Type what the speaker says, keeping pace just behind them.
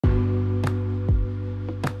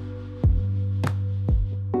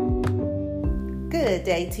Good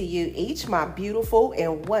day to you each, my beautiful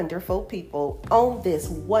and wonderful people, on this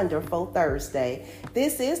wonderful Thursday.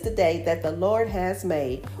 This is the day that the Lord has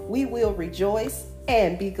made. We will rejoice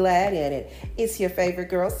and be glad in it. It's your favorite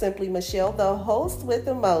girl, Simply Michelle, the host with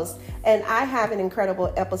the most, and I have an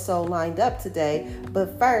incredible episode lined up today.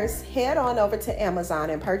 But first, head on over to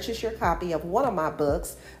Amazon and purchase your copy of one of my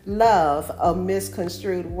books, Love, a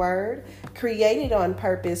Misconstrued Word, Created on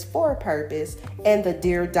Purpose for Purpose, and the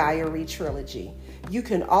Dear Diary trilogy. You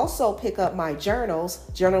can also pick up my journals,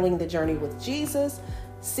 Journaling the Journey with Jesus,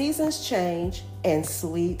 Seasons Change, and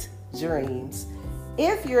Sweet Dreams.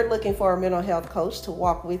 If you're looking for a mental health coach to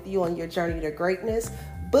walk with you on your journey to greatness,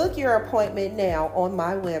 book your appointment now on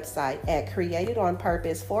my website at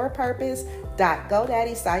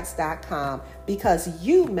createdonpurposeforpurpose.godaddysite.com, because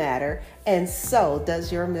you matter and so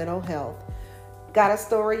does your mental health. Got a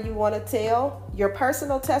story you want to tell? Your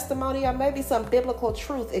personal testimony, or maybe some biblical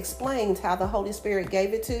truth explains how the Holy Spirit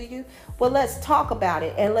gave it to you? Well, let's talk about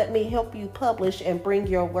it and let me help you publish and bring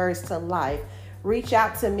your words to life. Reach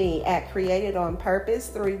out to me at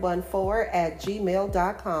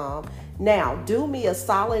createdonpurpose314@gmail.com. Now, do me a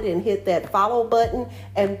solid and hit that follow button,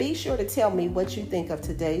 and be sure to tell me what you think of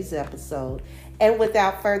today's episode. And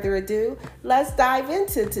without further ado, let's dive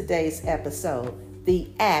into today's episode, the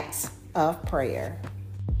A.C.T.S of Prayer.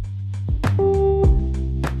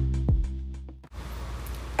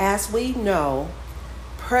 As we know,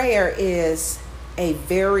 prayer is a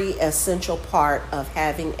very essential part of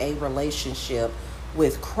having a relationship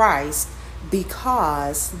with Christ,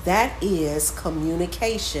 because that is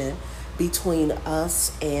communication between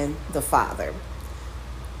us and the Father.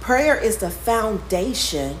 Prayer is the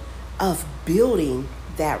foundation of building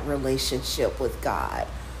that relationship with God.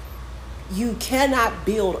 You cannot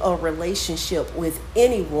build a relationship with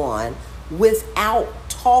anyone without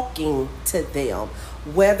talking to them,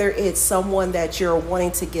 whether it's someone that you're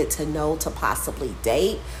wanting to get to know, to possibly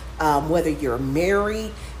date, whether you're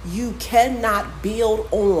married. You cannot build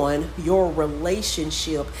on your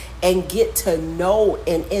relationship and get to know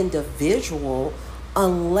an individual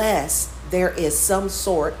unless there is some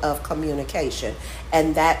sort of communication.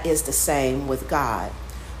 And that is the same with God.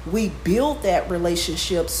 We build that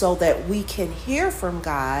relationship so that we can hear from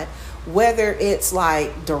God, whether it's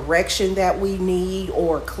like direction that we need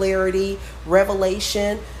or clarity,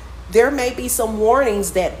 revelation. There may be some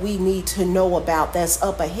warnings that we need to know about that's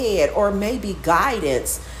up ahead, or maybe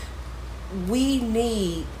guidance. We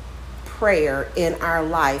need prayer in our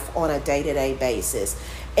life on a day-to-day basis.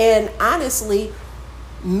 And honestly,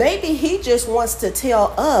 maybe He just wants to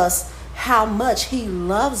tell us how much He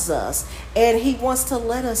loves us, and He wants to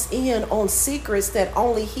let us in on secrets that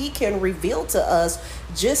only He can reveal to us,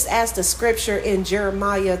 just as the scripture in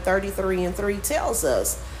Jeremiah 33:3 tells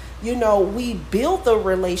us. You know, we build the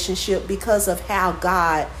relationship because of how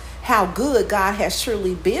good God has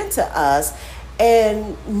truly been to us,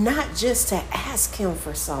 and not just to ask Him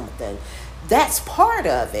for something. That's part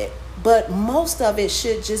of it, but most of it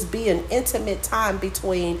should just be an intimate time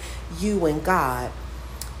between you and God.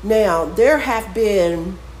 Now, there have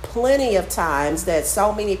been plenty of times that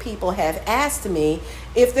so many people have asked me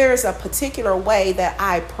if there's a particular way that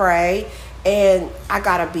I pray, and I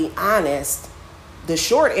gotta be honest, the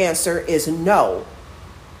short answer is no.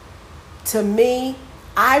 To me,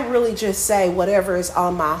 I really just say whatever is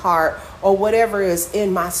on my heart or whatever is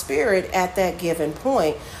in my spirit at that given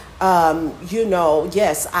point.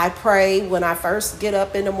 Yes, I pray when I first get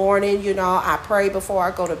up in the morning. I pray before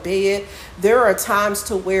I go to bed. There are times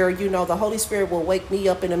to where, the Holy Spirit will wake me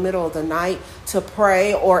up in the middle of the night to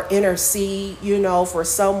pray or intercede, for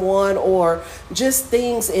someone, or just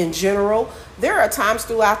things in general. There are times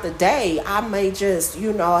throughout the day I may just,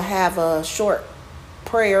 have a short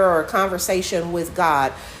prayer or a conversation with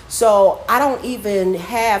God. So I don't even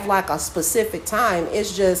have like a specific time.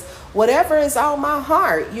 It's just whatever is on my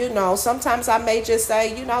heart. Sometimes I may just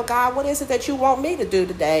say, God, what is it that you want me to do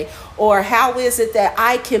today? Or how is it that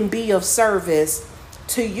I can be of service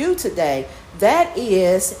to you today? That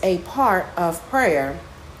is a part of prayer.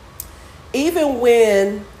 Even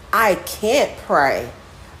when I can't pray,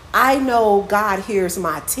 I know God hears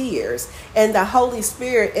my tears, and the Holy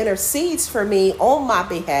Spirit intercedes for me on my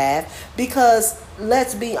behalf, because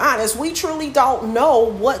let's be honest, we truly don't know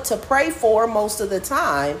what to pray for most of the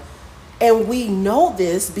time. And we know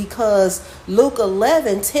this because Luke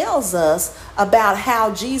 11 tells us about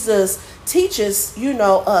how Jesus teaches,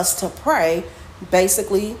 us to pray,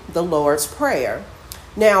 basically the Lord's Prayer.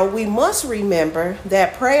 Now, we must remember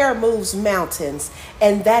that prayer moves mountains,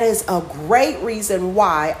 and that is a great reason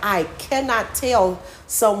why I cannot tell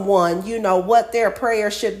someone, what their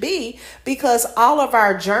prayer should be, because all of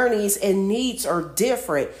our journeys and needs are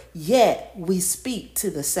different, yet we speak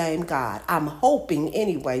to the same God. I'm hoping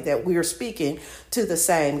anyway that we're speaking to the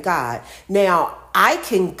same God. Now, I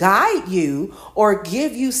can guide you or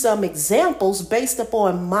give you some examples based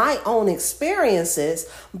upon my own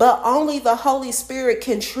experiences, but only the Holy Spirit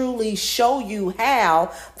can truly show you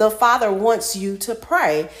how the Father wants you to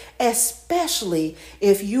pray, especially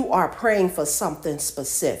if you are praying for something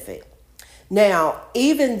specific. Now,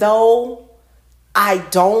 even though I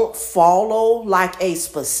don't follow like a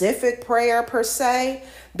specific prayer per se,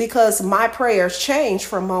 because my prayers change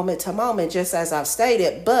from moment to moment, just as I've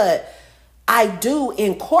stated, but I do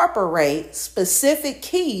incorporate specific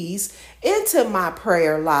keys into my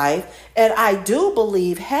prayer life, and I do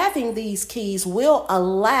believe having these keys will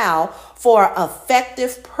allow for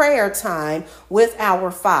effective prayer time with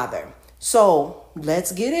our Father. So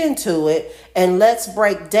let's get into it, and let's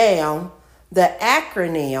break down the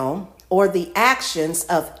acronym or the actions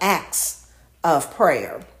of A.C.T.S of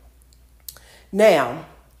Prayer. Now,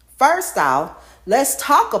 first off, let's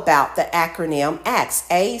talk about the acronym A.C.T.S,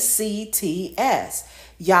 A-C-T-S.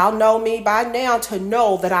 Y'all know me by now to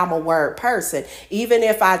know that I'm a word person. Even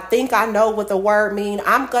if I think I know what the word means,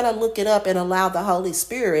 I'm going to look it up and allow the Holy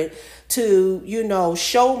Spirit to,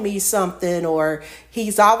 show me something, or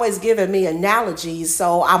he's always giving me analogies.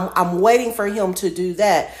 So I'm waiting for him to do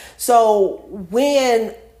that. So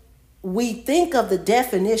when we think of the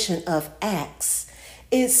definition of A.C.T.S,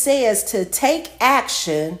 it says to take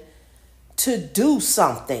action, to do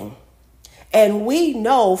something. And we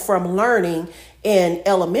know from learning in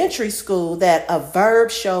elementary school that a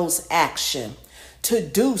verb shows action, to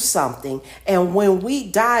do something. And when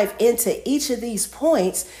we dive into each of these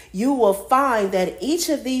points, you will find that each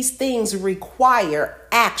of these things require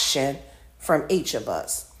action from each of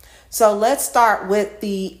us. So let's start with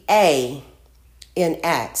the A in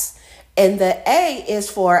A.C.T.S. And the A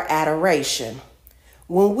is for adoration.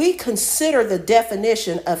 When we consider the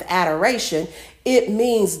definition of adoration, it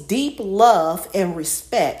means deep love and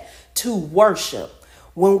respect, to worship.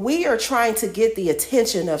 When we are trying to get the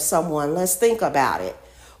attention of someone, let's think about it.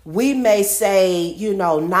 We may say,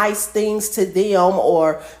 nice things to them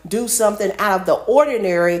or do something out of the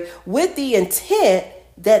ordinary with the intent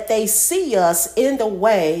that they see us in the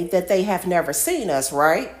way that they have never seen us,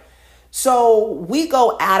 right? So we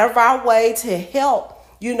go out of our way to help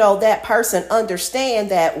that person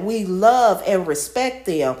understand that we love and respect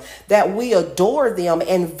them, that we adore them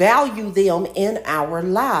and value them in our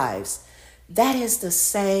lives. That is the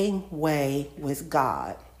same way with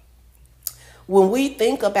God. When we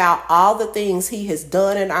think about all the things he has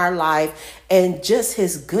done in our life and just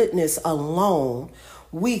his goodness alone,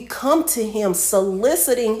 we come to him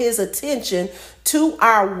soliciting his attention to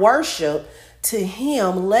our worship, to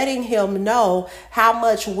him, letting him know how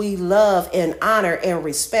much we love and honor and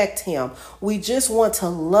respect him. We just want to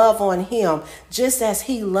love on him just as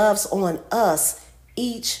he loves on us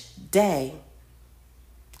each day.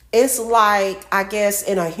 It's like, I guess,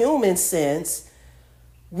 in a human sense,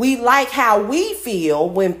 we like how we feel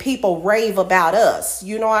when people rave about us.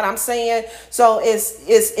 You know what I'm saying? So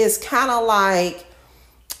it's kind of like,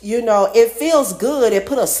 it feels good. It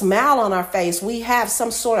put a smile on our face. We have some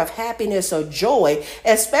sort of happiness or joy,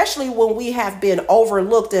 especially when we have been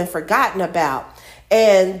overlooked and forgotten about.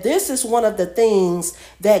 And this is one of the things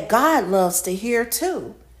that God loves to hear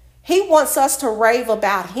too. He wants us to rave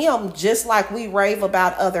about him just like we rave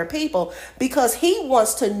about other people, because he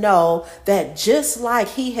wants to know that just like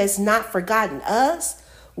he has not forgotten us,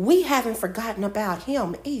 we haven't forgotten about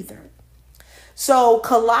him either. So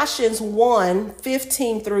Colossians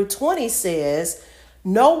 1:15 through 20 says,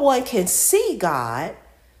 no one can see God,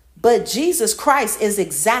 but Jesus Christ is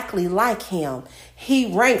exactly like him.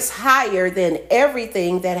 He ranks higher than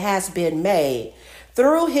everything that has been made.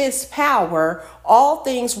 Through his power, all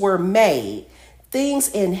things were made, things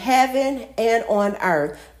in heaven and on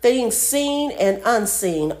earth, things seen and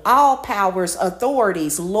unseen, all powers,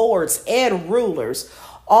 authorities, lords, and rulers.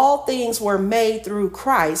 All things were made through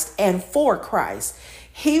Christ and for Christ.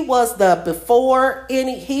 He was there before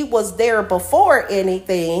anything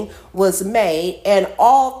was made, and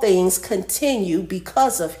all things continue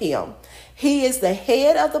because of him. He is the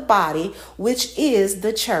head of the body, which is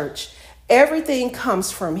the church. Everything comes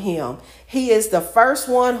from him. He is the first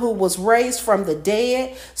one who was raised from the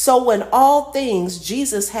dead. So in all things,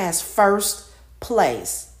 Jesus has first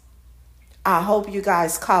place. I hope you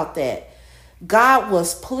guys caught that. God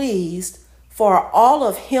was pleased for all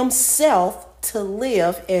of himself to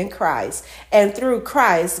live in Christ. And through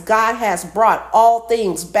Christ, God has brought all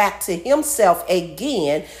things back to himself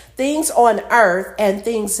again, things on earth and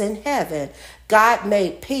things in heaven. God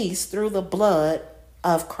made peace through the blood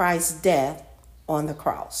of Christ's death on the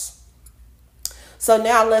cross. So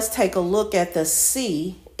now let's take a look at the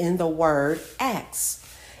C in the word acts.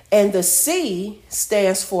 And the C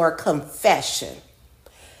stands for confession.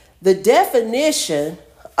 The definition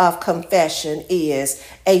of confession is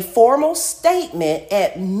a formal statement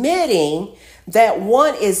admitting that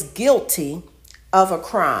one is guilty of a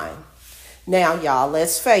crime. Now, y'all,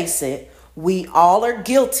 let's face it. We all are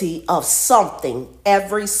guilty of something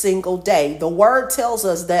every single day. The word tells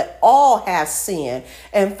us that all have sinned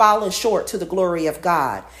and fallen short to the glory of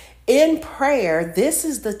God. In prayer, this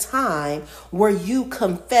is the time where you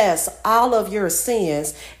confess all of your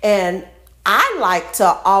sins. And I like to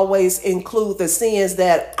always include the sins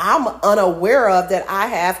that I'm unaware of that I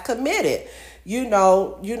have committed.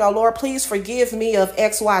 Lord, please forgive me of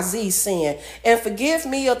XYZ sin and forgive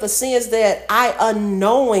me of the sins that I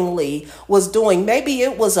unknowingly was doing. Maybe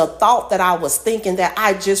it was a thought that I was thinking that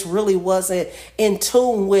I just really wasn't in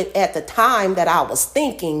tune with at the time that I was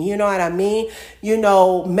thinking. You know what I mean?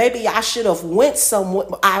 Maybe I should have went somewhere.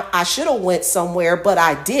 I should have went somewhere, but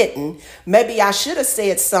I didn't. Maybe I should have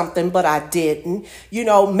said something, but I didn't.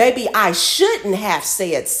 Maybe I shouldn't have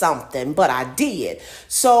said something, but I did.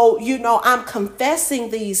 So, I'm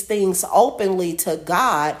confessing these things openly to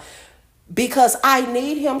God because I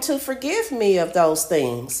need him to forgive me of those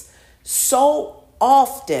things. So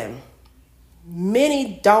often,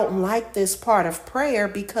 many don't like this part of prayer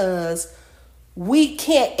because we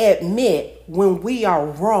can't admit when we are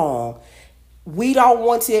wrong. We don't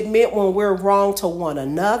want to admit when we're wrong to one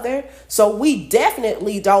another. So we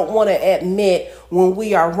definitely don't want to admit when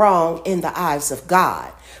we are wrong in the eyes of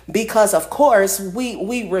God. Because, of course,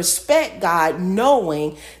 we respect God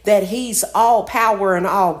knowing that he's all power and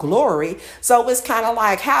all glory. So it's kind of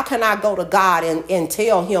like, how can I go to God and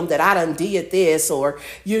tell him that I done did this or,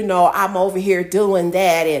 I'm over here doing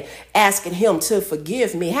that and asking him to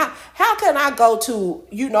forgive me? How can I go to,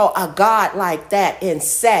 a God like that and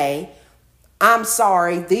say, I'm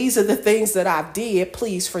sorry, these are the things that I did,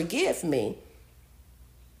 please forgive me?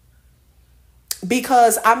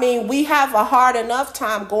 Because, we have a hard enough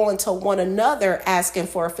time going to one another asking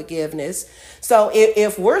for forgiveness. So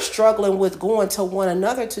if we're struggling with going to one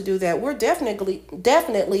another to do that, we're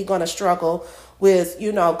definitely going to struggle with,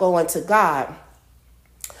 going to God.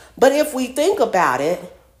 But if we think about it,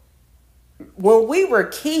 when we were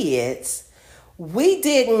kids, we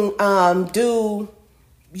didn't do,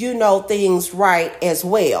 things right as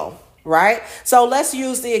well. Right. So let's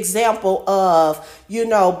use the example of,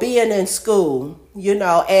 being in school,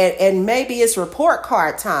 and maybe it's report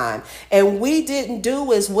card time and we didn't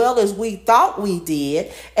do as well as we thought we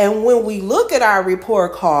did. And when we look at our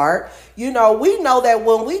report card, we know that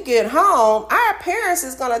when we get home, our parents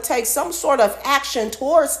is going to take some sort of action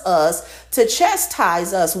towards us to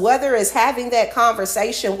chastise us, whether it's having that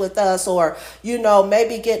conversation with us or,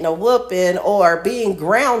 maybe getting a whooping or being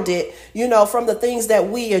grounded, from the things that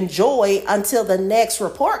we enjoy until the next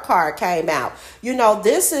report card came out.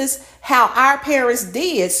 This is how our parents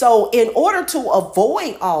did. So in order to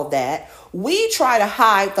avoid all that, we try to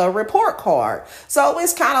hide the report card. So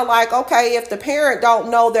it's kind of like, okay, if the parent don't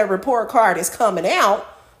know their report card is coming out,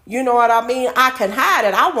 you know what I mean? I can hide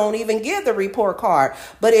it. I won't even give the report card.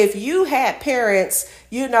 But if you had parents,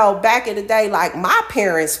 back in the day, like my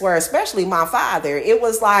parents were, especially my father, it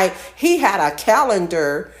was like he had a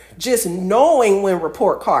calendar just knowing when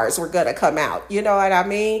report cards were going to come out. You know what I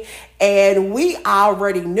mean? And we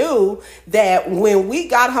already knew that when we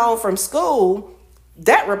got home from school,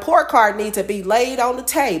 that report card needs to be laid on the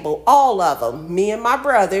table, all of them, me and my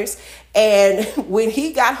brothers. And when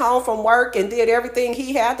he got home from work and did everything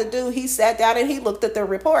he had to do, he sat down and he looked at the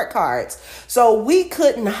report cards. So we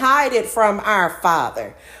couldn't hide it from our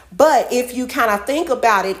father. But if you kind of think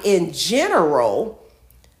about it in general,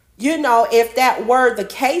 if that were the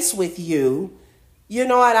case with you, you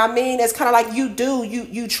know what I mean? It's kind of like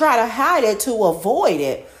you try to hide it to avoid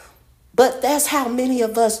it. But that's how many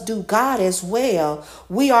of us do God as well.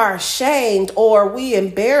 We are ashamed or we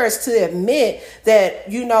embarrassed to admit that,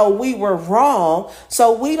 we were wrong.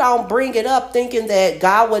 So we don't bring it up thinking that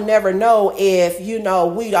God would never know if,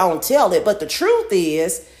 we don't tell it. But the truth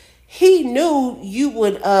is, he knew you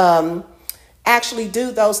would actually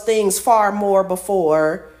do those things far more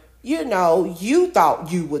before, you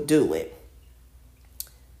thought you would do it.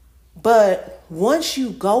 But once you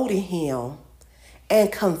go to him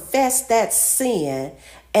and confess that sin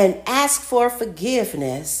and ask for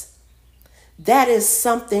forgiveness, that is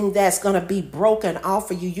something that's going to be broken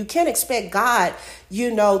off of you. You can't expect God,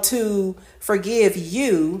 to forgive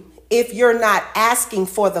you if you're not asking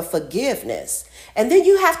for the forgiveness. And then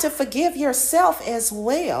you have to forgive yourself as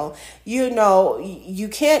well. You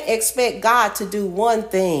can't expect God to do one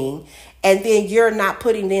thing and then you're not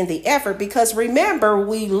putting in the effort, because remember,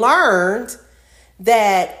 we learned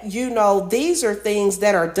that, these are things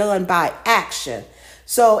that are done by action.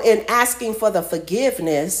 So in asking for the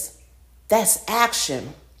forgiveness, that's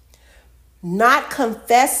action. Not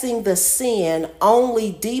confessing the sin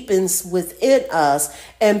only deepens within us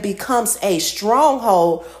and becomes a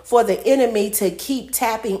stronghold for the enemy to keep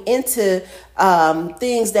tapping into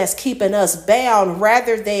things that's keeping us bound,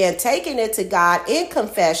 rather than taking it to God in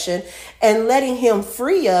confession and letting him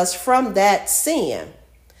free us from that sin.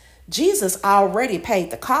 Jesus already paid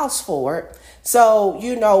the cost for it. So,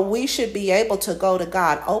 we should be able to go to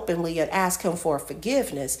God openly and ask him for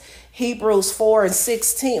forgiveness. Hebrews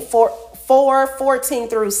 4:14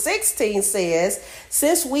 through 16 says,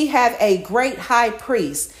 since we have a great high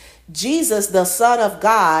priest, Jesus, the Son of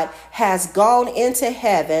God, has gone into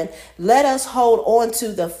heaven, let us hold on to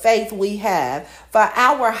the faith we have. For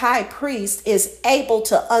our high priest is able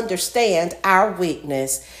to understand our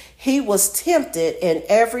weakness. He was tempted in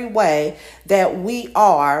every way that we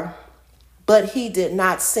are, but he did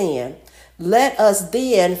not sin. Let us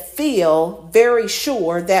then feel very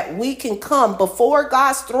sure that we can come before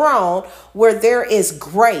God's throne where there is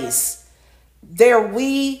grace. There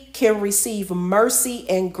we can receive mercy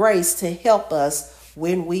and grace to help us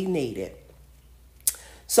when we need it.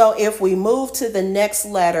 So if we move to the next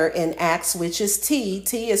letter in Acts, which is T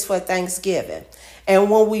is for Thanksgiving. And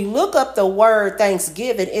when we look up the word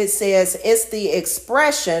Thanksgiving, it says it's the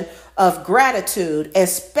expression of gratitude,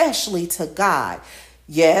 especially to God.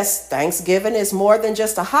 Yes, Thanksgiving is more than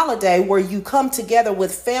just a holiday where you come together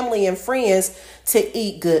with family and friends to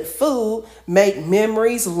eat good food, make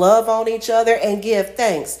memories, love on each other, and give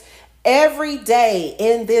thanks. Every day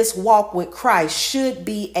in this walk with Christ should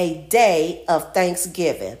be a day of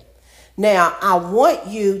thanksgiving. Now, I want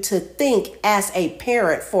you to think as a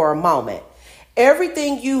parent for a moment.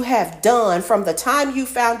 Everything you have done from the time you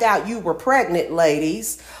found out you were pregnant,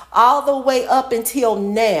 ladies, all the way up until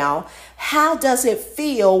now, how does it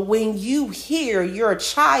feel when you hear your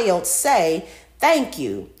child say, thank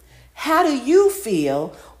you? How do you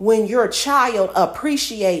feel when your child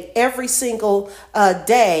appreciate every single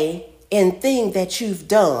day and thing that you've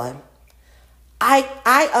done?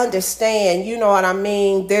 I understand, you know what I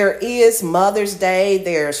mean? There is Mother's Day,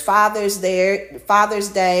 there's Father's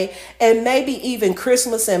Day, and maybe even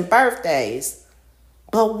Christmas and birthdays.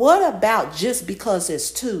 But what about just because it's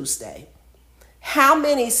Tuesday? How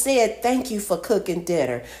many said, thank you for cooking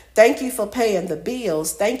dinner? Thank you for paying the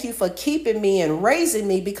bills. Thank you for keeping me and raising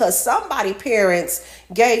me because somebody parents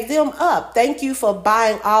gave them up. Thank you for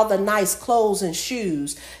buying all the nice clothes and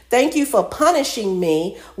shoes. Thank you for punishing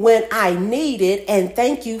me when I needed, and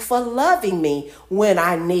thank you for loving me when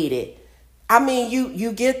I needed. I mean,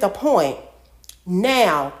 you get the point.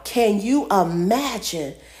 Now, can you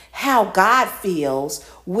imagine how God feels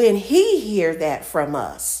when he hears that from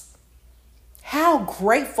us? How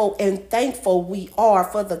grateful and thankful we are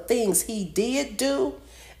for the things he did do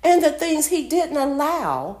and the things he didn't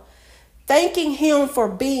allow. Thanking him for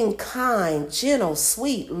being kind, gentle,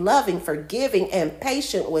 sweet, loving, forgiving, and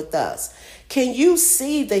patient with us. Can you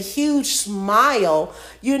see the huge smile,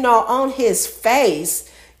 on his face,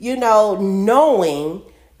 knowing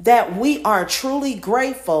that we are truly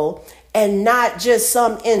grateful and not just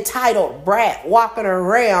some entitled brat walking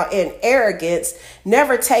around in arrogance,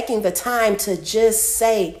 never taking the time to just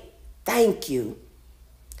say thank you.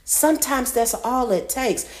 Sometimes that's all it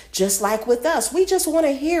takes. Just like with us, we just want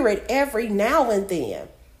to hear it every now and then.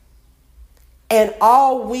 And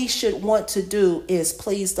all we should want to do is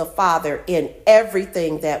please the Father in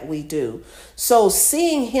everything that we do. So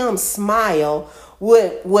seeing him smile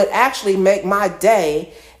would actually make my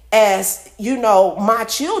day, as my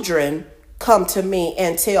children come to me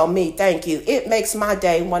and tell me thank you. It makes my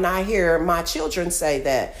day when I hear my children say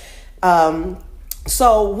that.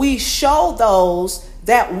 So we show those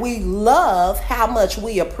that we love how much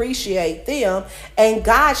we appreciate them, and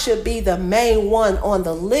God should be the main one on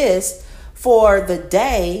the list for the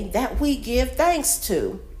day that we give thanks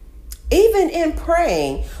to. Even in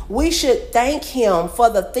praying, we should thank him for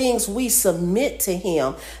the things we submit to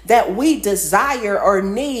him that we desire or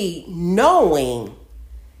need, knowing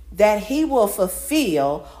that he will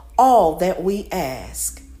fulfill all that we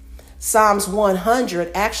ask. Psalms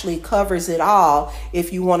 100 actually covers it all,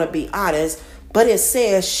 if you want to be honest, but it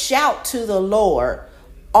says, shout to the Lord,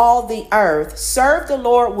 all the earth. Serve the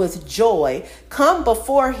Lord with joy. Come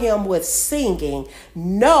before him with singing.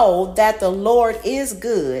 Know that the Lord is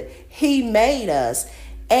good. He made us,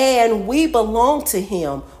 and we belong to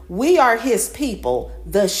him. We are his people,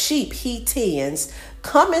 the sheep he tends.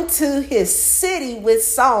 Come into his city with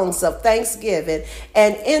songs of thanksgiving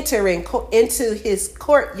and entering into his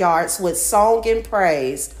courtyards with song and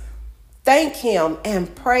praise. Thank him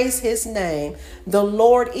and praise his name. The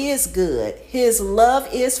Lord is good. His love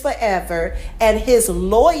is forever, and his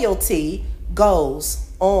loyalty goes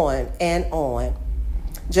on and on.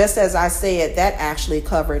 Just as I said, that actually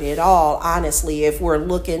covered it all, honestly, if we're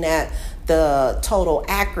looking at the total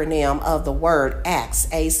acronym of the word ACTS,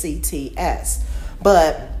 A.C.T.S.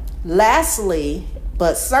 But lastly,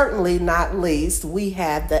 but certainly not least, we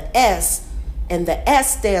have the S, and the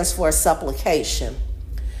S stands for supplication.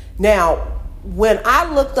 Now, when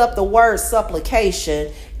I looked up the word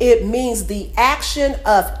supplication, it means the action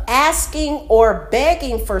of asking or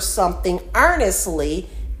begging for something earnestly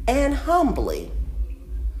and humbly.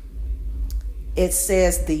 It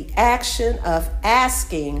says the action of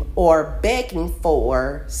asking or begging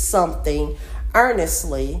for something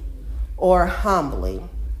earnestly or humbly.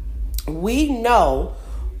 We know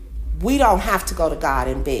we don't have to go to God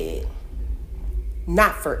and beg,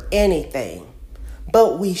 not for anything.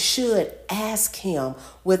 But we should ask him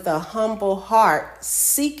with a humble heart,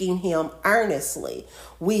 seeking him earnestly.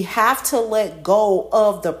 We have to let go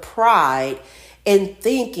of the pride in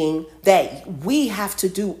thinking that we have to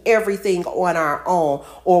do everything on our own,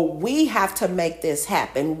 or we have to make this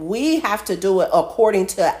happen. We have to do it according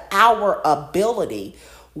to our ability.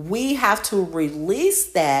 We have to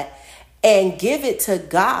release that and give it to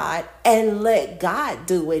God and let God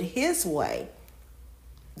do it his way.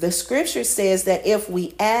 The scripture says that if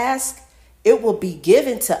we ask, it will be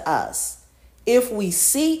given to us. If we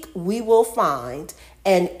seek, we will find.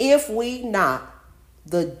 And if we knock,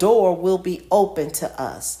 the door will be open to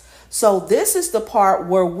us. So this is the part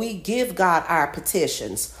where we give God our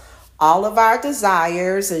petitions, all of our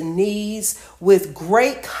desires and needs, with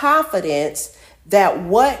great confidence that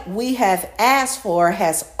what we have asked for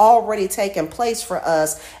has already taken place for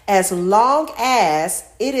us, as long as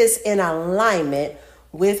it is in alignment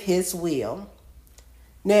with his will.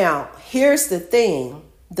 Now, here's the thing.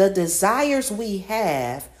 The desires we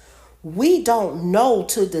have, we don't know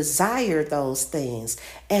to desire those things,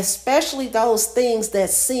 especially those things that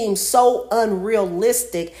seem so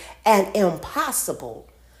unrealistic and impossible.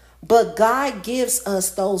 But God gives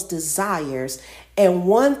us those desires. And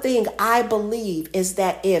one thing I believe is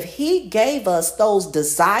that if he gave us those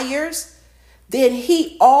desires, then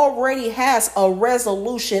he already has a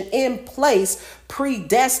resolution in place,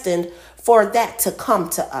 predestined for that to come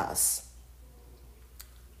to us.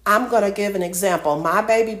 I'm going to give an example. My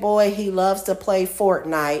baby boy, he loves to play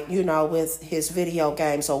Fortnite, with his video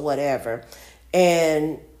games or whatever.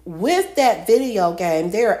 And with that video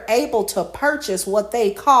game, they're able to purchase what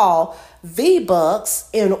they call V-Bucks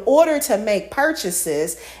in order to make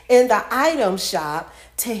purchases in the item shop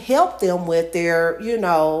to help them with their,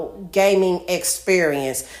 gaming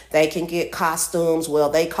experience. They can get costumes. Well,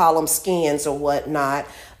 they call them skins or whatnot.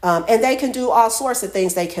 And they can do all sorts of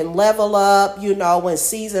things. They can level up, when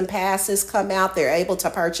season passes come out, they're able to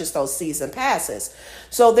purchase those season passes.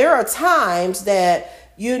 So there are times that,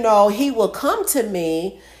 he will come to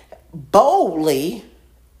me boldly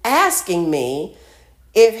asking me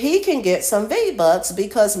if he can get some V-Bucks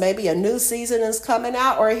because maybe a new season is coming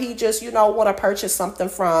out, or he just, want to purchase something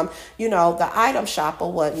from, the item shop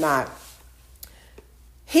or whatnot.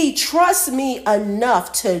 He trusts me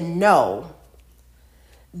enough to know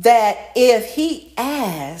that if he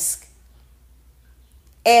asks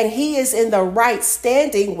and he is in the right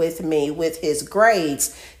standing with me, with his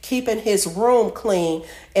grades, keeping his room clean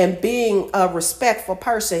and being a respectful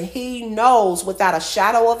person, he knows without a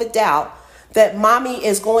shadow of a doubt that mommy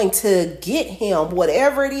is going to get him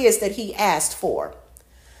whatever it is that he asked for.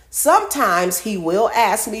 Sometimes he will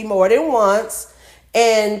ask me more than once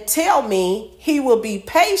and tell me he will be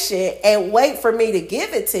patient and wait for me to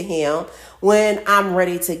give it to him when I'm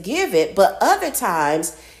ready to give it. But other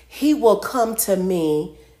times he will come to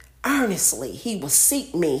me earnestly. He will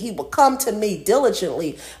seek me. He will come to me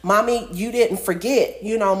diligently. Mommy, you didn't forget.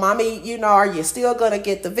 Mommy, are you still going to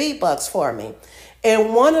get the V-Bucks for me?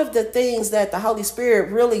 And one of the things that the Holy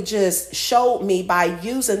Spirit really just showed me by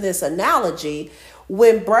using this analogy,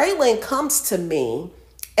 when Braylon comes to me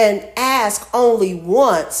and asks only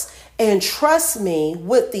once and trusts me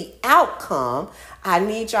with the outcome, I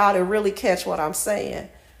need y'all to really catch what I'm saying.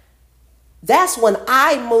 That's when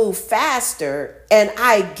I move faster and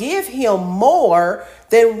I give him more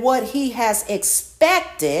than what he has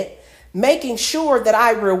expected, making sure that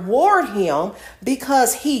I reward him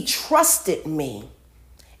because he trusted me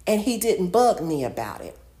and he didn't bug me about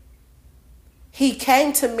it. He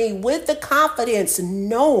came to me with the confidence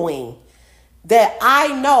knowing that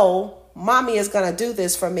I know mommy is going to do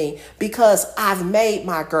this for me because I've made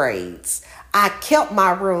my grades. I kept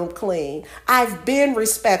my room clean. I've been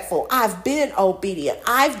respectful. I've been obedient.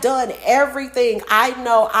 I've done everything I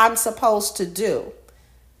know I'm supposed to do.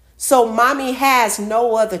 So mommy has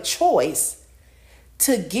no other choice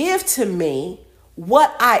to give to me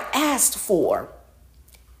what I asked for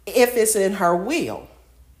if it's in her will.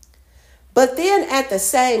 But then at the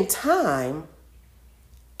same time,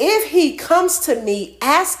 if he comes to me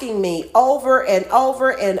asking me over and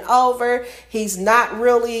over and over, he's not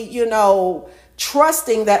really,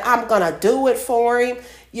 trusting that I'm going to do it for him.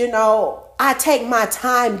 I take my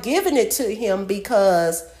time giving it to him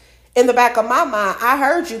because in the back of my mind, I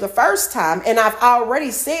heard you the first time and I've already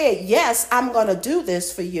said, yes, I'm going to do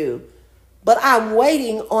this for you. But I'm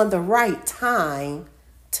waiting on the right time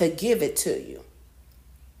to give it to you.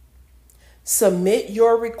 Submit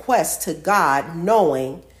your request to God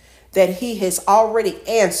knowing that he has already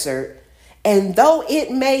answered. And though it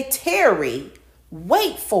may tarry,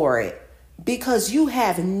 wait for it because you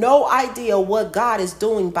have no idea what God is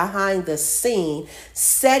doing behind the scene,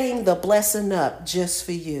 setting the blessing up just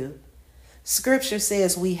for you. Scripture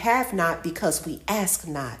says we have not because we ask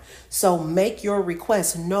not. So make your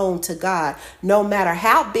request known to God, no matter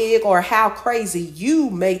how big or how crazy you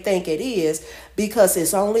may think it is, because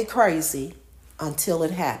it's only crazy until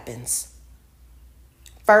it happens.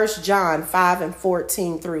 1 John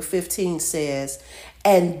 5:14 through 15 says,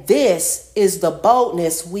 and this is the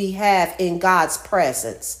boldness we have in God's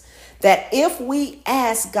presence, that if we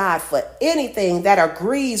ask God for anything that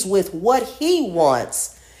agrees with what he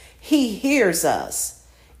wants, he hears us.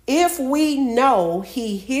 If we know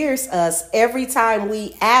he hears us every time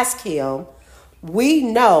we ask him, we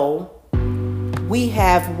know we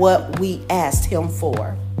have what we asked him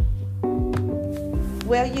for.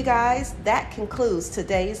 Well, you guys, that concludes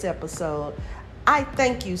today's episode. I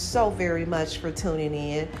thank you so very much for tuning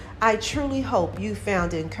in. I truly hope you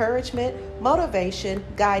found encouragement, motivation,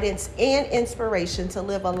 guidance, and inspiration to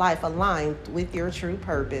live a life aligned with your true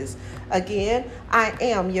purpose. Again, I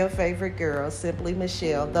am your favorite girl, Simply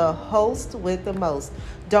Michelle, the host with the most.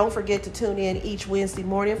 Don't forget to tune in each Wednesday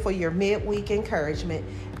morning for your midweek encouragement.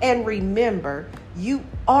 And remember, you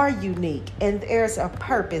are unique and there's a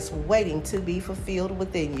purpose waiting to be fulfilled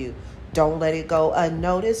within you. Don't let it go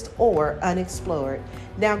unnoticed or unexplored.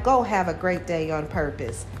 Now go have a great day on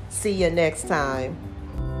purpose. See you next time.